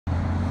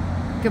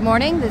Good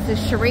morning, this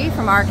is Cherie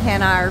from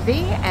Arcana RV,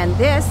 and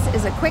this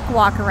is a quick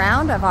walk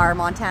around of our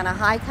Montana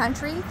High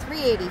Country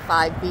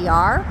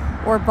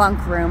 385BR or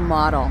bunk room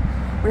model.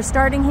 We're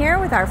starting here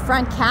with our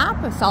front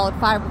cap, a solid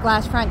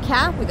fiberglass front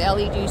cap with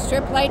LED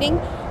strip lighting,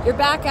 your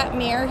backup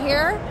mirror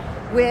here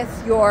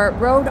with your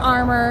Road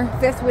Armor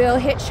fifth wheel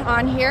hitch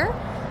on here.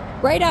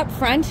 Right up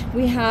front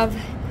we have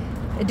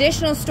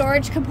additional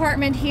storage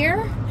compartment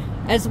here,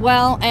 as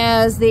well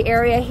as the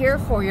area here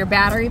for your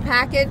battery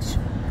package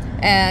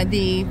and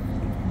the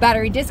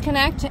battery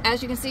disconnect.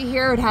 As you can see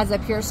here, it has a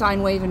pure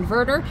sine wave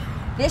inverter.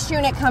 This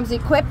unit comes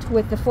equipped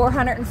with the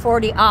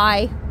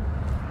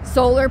 440i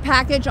solar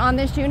package on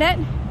this unit.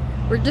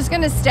 We're just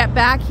going to step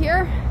back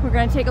here. We're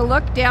going to take a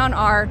look down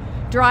our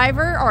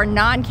driver or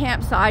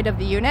non-camp side of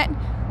the unit.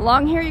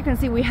 Along here you can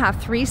see we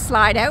have 3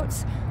 slide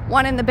outs,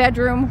 one in the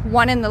bedroom,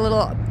 one in the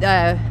little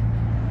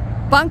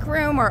bunk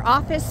room or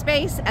office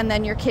space, and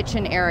then your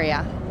kitchen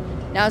area.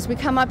 Now as we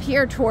come up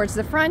here towards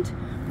the front,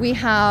 we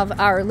have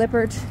our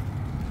Lippert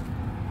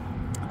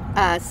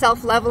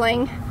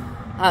self-leveling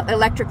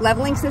electric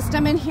leveling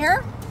system in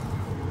here.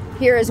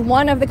 Here is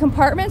one of the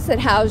compartments that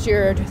house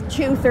your 2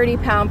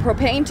 30-pound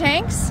propane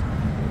tanks.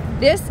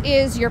 This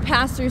is your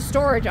pass-through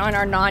storage on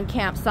our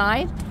non-camp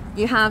side.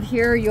 You have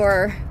here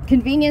your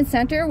convenience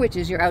center, which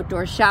is your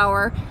outdoor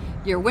shower,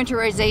 your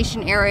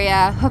winterization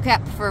area,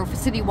 hookup for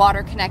city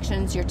water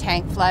connections, your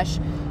tank flush,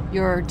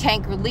 your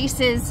tank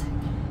releases,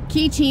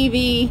 key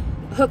TV,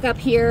 hook up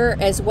here,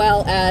 as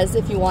well as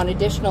if you want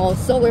additional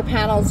solar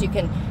panels, you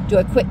can do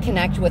a quick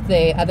connect with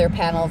the other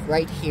panel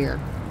right here.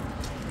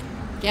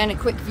 Again, a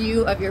quick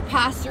view of your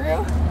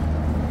pass-through.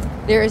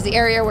 There is the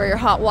area where your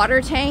hot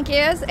water tank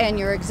is and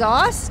your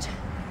exhaust.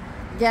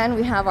 Again,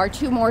 we have our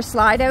 2 more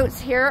slide outs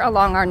here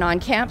along our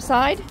non-camp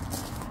side.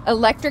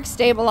 Electric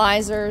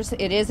stabilizers.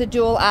 It is a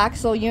dual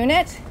axle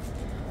unit.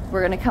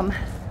 We're going to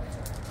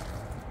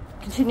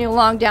continue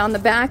along down the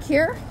back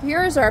here.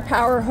 Here's our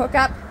power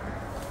hookup.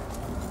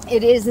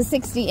 It is a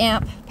 60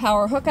 amp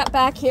power hookup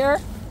back here.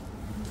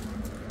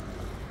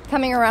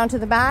 Coming around to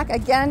the back,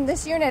 again,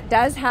 this unit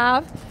does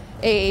have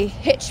a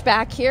hitch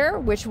back here,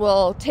 which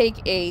will take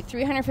a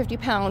 350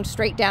 pound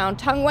straight down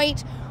tongue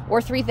weight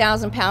or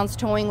 3,000 pounds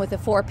towing with a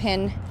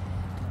 4-pin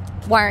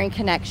wiring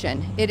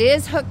connection. It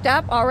is hooked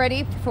up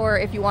already for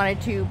if you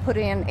wanted to put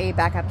in a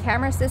backup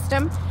camera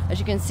system. As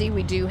you can see,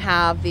 we do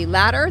have the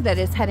ladder that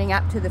is heading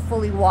up to the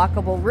fully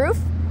walkable roof.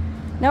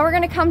 Now we're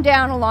going to come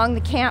down along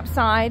the camp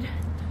side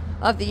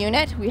of the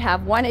unit. We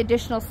have 1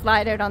 additional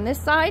slide out on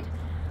this side.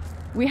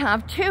 We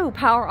have 2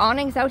 power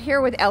awnings out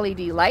here with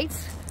LED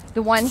lights.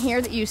 The one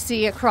here that you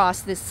see across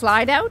this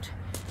slide out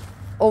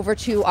over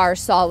to our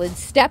solid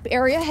step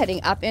area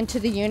heading up into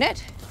the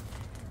unit.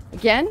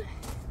 Again,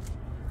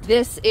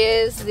 this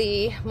is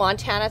the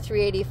Montana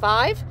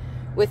 385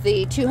 with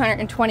the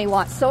 220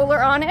 watt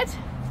solar on it.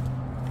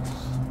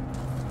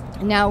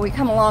 Now we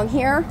come along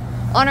here.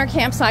 On our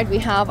campsite we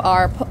have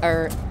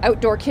our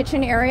outdoor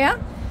kitchen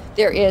area.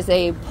 There is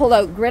a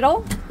pull-out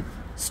griddle,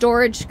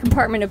 storage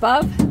compartment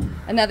above,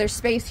 another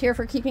space here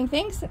for keeping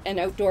things, an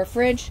outdoor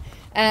fridge,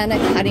 and a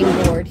cutting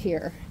board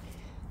here.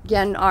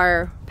 Again,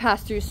 our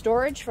pass-through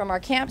storage from our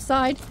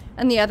campsite,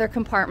 and the other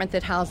compartment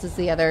that houses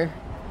the other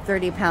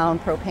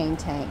 30-pound propane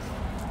tank.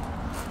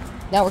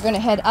 Now we're going to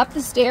head up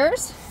the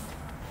stairs.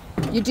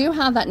 You do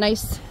have that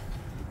nice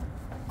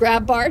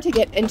grab bar to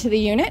get into the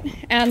unit,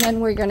 and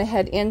then we're going to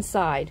head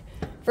inside.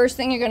 First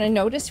thing you're going to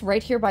notice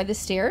right here by the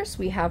stairs,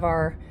 we have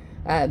our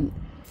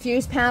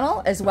fuse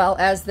panel, as well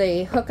as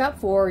the hookup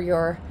for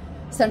your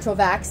central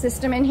vac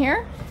system in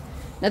here.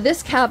 Now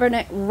this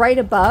cabinet right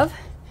above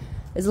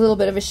is a little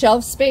bit of a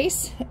shelf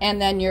space,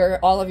 and then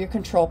all of your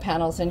control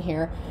panels in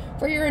here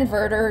for your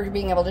inverter,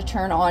 being able to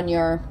turn on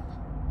your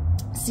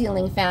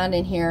ceiling fan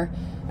in here,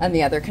 and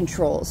the other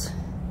controls.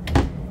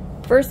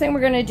 First thing we're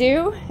going to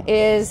do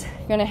is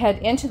going to head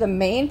into the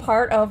main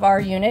part of our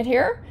unit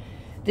here.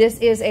 This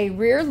is a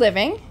rear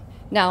living.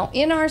 Now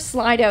in our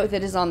slide out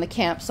that is on the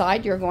camp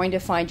side, you're going to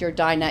find your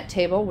dinette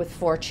table with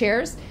 4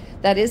 chairs.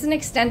 That is an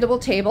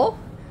extendable table.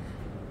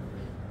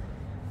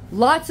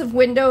 Lots of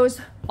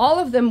windows. All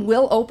of them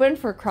will open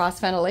for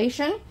cross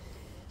ventilation.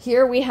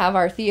 Here we have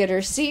our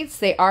theater seats.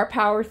 They are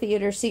power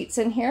theater seats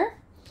in here.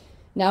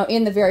 Now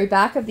in the very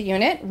back of the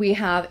unit, we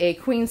have a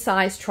queen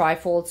size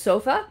trifold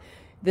sofa.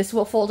 This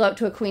will fold out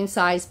to a queen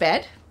size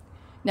bed.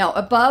 Now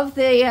above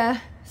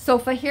the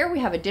sofa here, we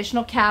have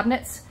additional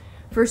cabinets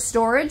for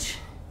storage.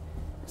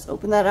 Let's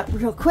open that up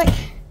real quick.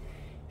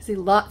 See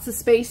lots of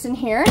space in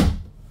here.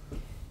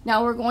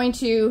 Now we're going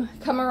to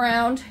come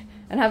around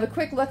and have a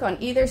quick look on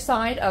either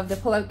side of the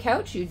pull-out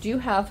couch. You do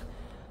have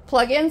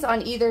plug-ins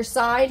on either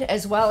side,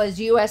 as well as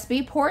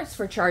USB ports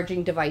for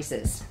charging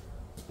devices.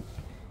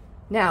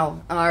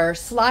 Now our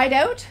slide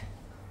out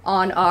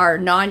on our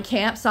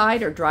non-camp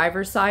side or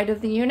driver's side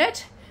of the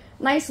unit.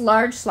 Nice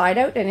large slide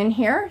out, and in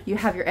here you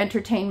have your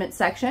entertainment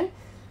section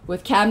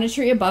with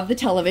cabinetry above the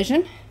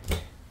television.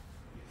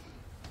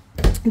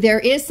 There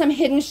is some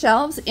hidden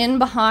shelves in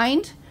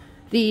behind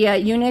the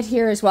unit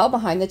here as well,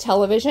 behind the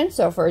television,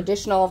 so for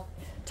additional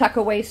tuck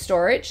away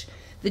storage.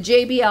 the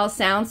JBL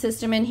sound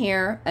system in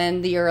here,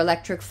 and your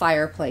electric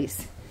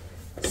fireplace.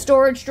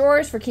 Storage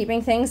drawers for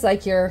keeping things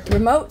like your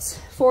remotes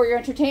for your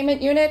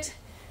entertainment unit.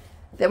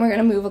 Then we're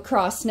going to move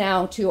across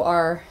now to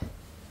our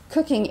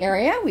cooking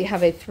area. We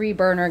have a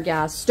 3-burner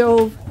gas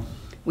stove.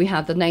 We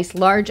have the nice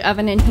large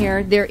oven in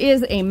here. There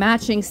is a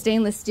matching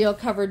stainless steel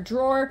covered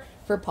drawer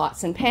for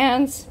pots and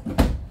pans.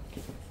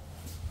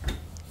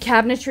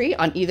 Cabinetry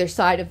on either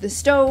side of the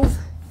stove.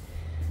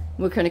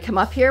 We're going to come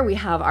up here. We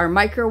have our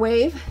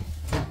microwave.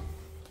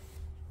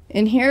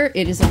 In here,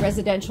 it is a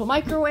residential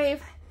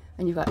microwave,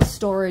 and you've got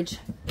storage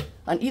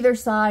on either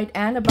side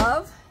and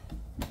above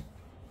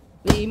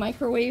the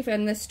microwave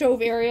and the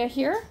stove area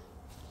here.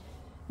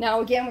 Now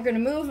again, we're going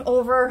to move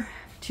over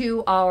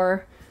to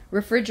our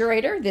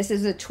refrigerator. This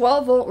is a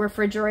 12-volt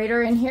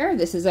refrigerator in here.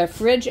 This is a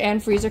fridge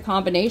and freezer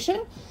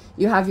combination.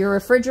 You have your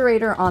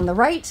refrigerator on the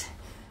right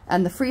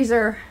and the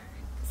freezer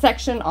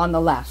section on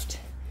the left.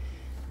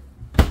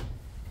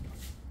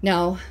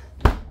 Now,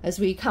 as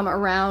we come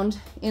around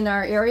in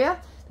our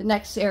area, the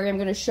next area I'm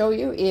going to show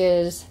you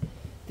is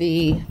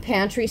the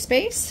pantry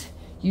space.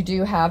 You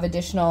do have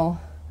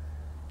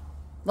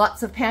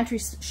lots of pantry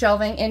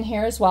shelving in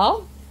here as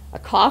well. A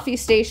coffee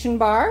station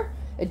bar,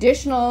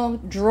 additional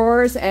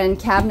drawers and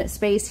cabinet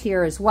space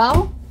here as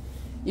well.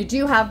 You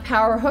do have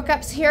power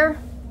hookups here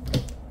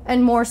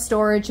and more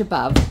storage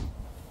above.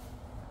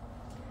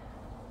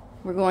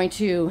 We're going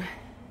to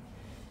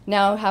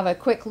now have a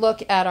quick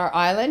look at our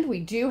island. We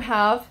do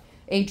have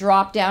a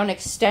drop-down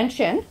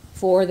extension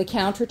for the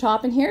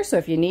countertop in here, so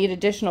if you need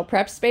additional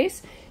prep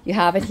space, you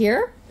have it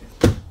here.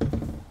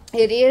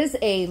 It is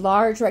a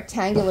large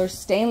rectangular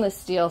stainless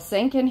steel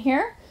sink in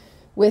here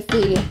with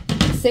the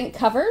sink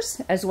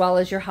covers, as well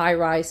as your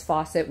high-rise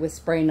faucet with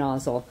spray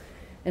nozzle.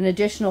 An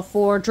additional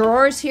 4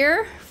 drawers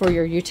here for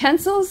your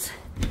utensils,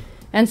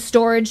 and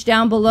storage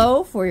down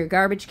below for your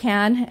garbage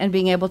can and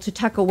being able to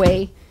tuck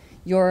away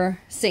your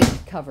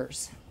sink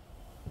covers.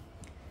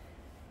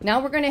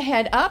 Now we're going to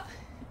head up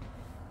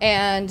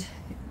and,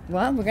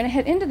 well, we're going to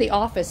head into the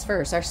office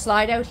first. Our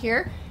slide out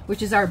here,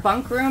 which is our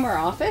bunk room or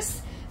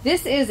office.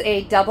 This is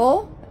a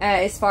double,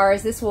 as far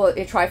as this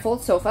a trifold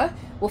sofa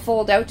will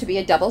fold out to be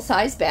a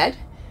double-sized bed.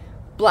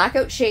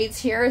 Blackout shades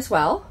here as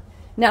well.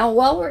 Now,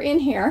 while we're in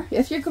here,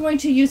 if you're going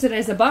to use it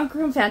as a bunk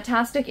room,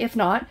 fantastic. If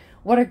not,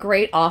 what a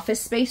great office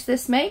space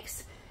this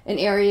makes. An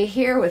area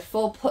here with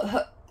full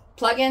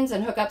plugins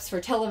and hookups for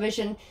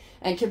television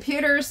and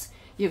computers.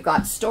 You've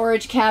got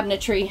storage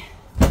cabinetry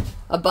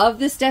above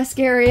this desk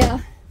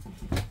area,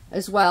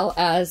 as well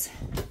as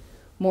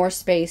more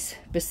space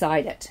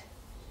beside it.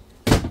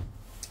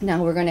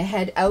 Now we're going to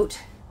head out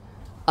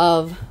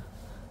of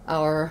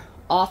our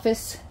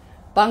office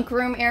bunk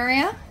room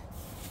area.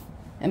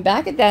 And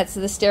back at that, so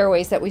the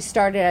stairways that we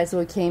started as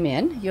we came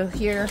in, you'll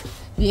hear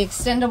the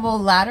extendable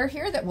ladder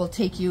here that will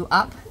take you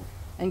up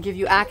and give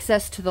you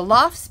access to the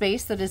loft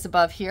space that is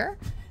above here.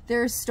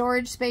 There's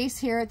storage space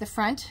here at the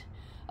front,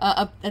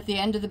 up at the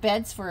end of the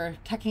beds for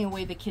tucking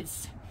away the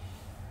kids'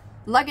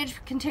 luggage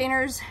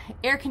containers,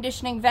 air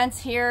conditioning vents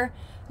here,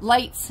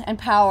 lights and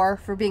power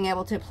for being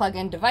able to plug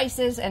in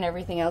devices and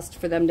everything else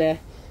for them to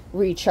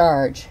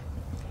recharge.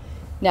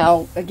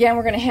 Now, again,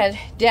 we're going to head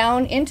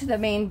down into the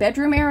main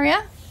bedroom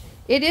area.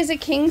 It is a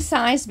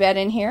king-size bed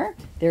in here.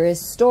 There is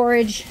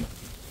storage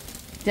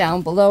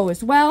down below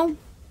as well.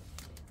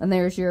 And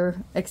there's your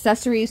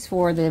accessories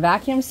for the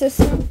vacuum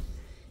system.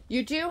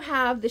 You do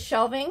have the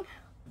shelving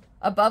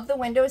above the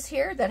windows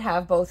here that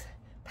have both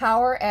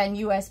power and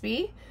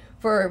USB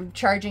for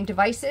charging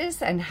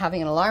devices and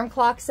having an alarm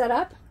clock set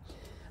up.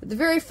 At the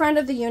very front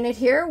of the unit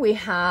here, we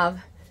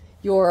have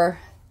your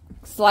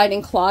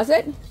sliding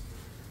closet.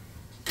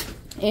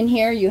 In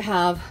here, you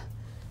have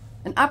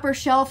an upper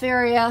shelf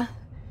area,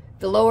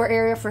 the lower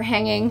area for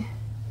hanging,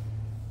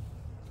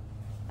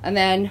 and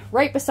then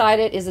right beside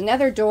it is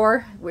another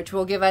door, which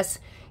will give us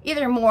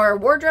either more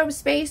wardrobe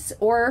space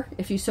or,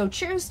 if you so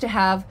choose, to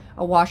have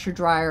a washer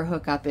dryer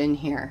hookup in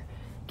here.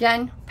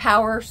 Again,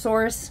 power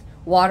source,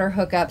 water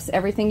hookups,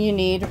 everything you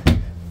need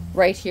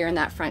right here in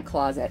that front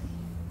closet.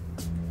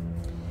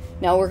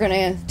 Now we're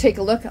going to take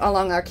a look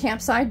along our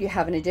campsite. You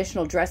have an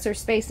additional dresser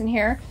space in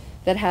here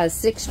that has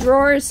 6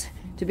 drawers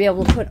to be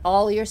able to put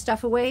all your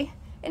stuff away.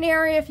 An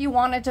area if you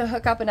wanted to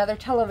hook up another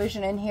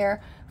television in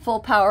here,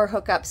 full power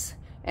hookups,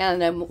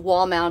 and a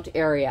wall mount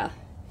area.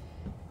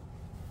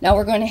 Now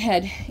we're going to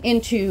head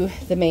into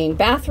the main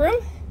bathroom.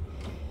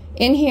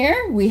 In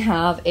here we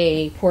have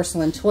a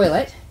porcelain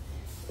toilet,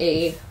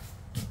 a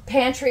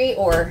pantry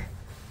or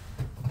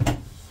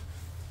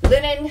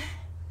linen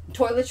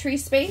toiletry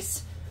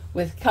space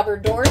with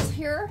cupboard doors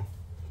here.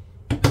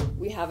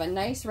 We have a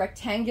nice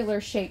rectangular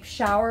shaped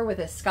shower with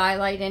a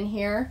skylight in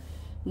here.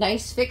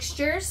 Nice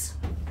fixtures.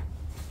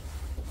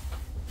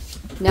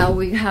 Now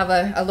we have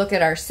a look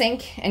at our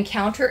sink and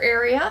counter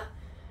area.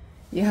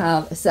 You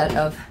have a set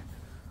of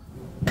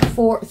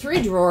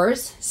 3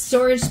 drawers,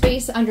 storage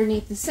space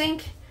underneath the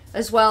sink,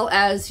 as well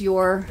as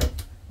your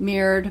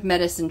mirrored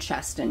medicine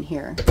chest in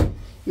here.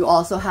 You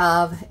also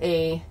have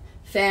a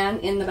fan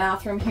in the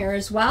bathroom here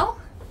as well.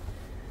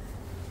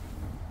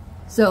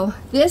 So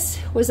this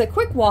was a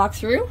quick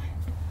walkthrough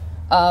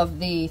of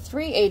the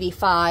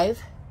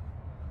 385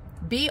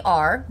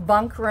 BR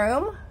bunk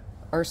room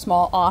or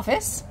small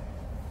office,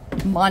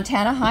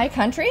 Montana High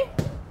Country.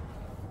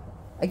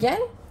 Again,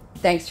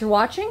 thanks for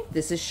watching.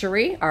 This is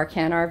Cherie,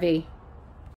 Arcan RV.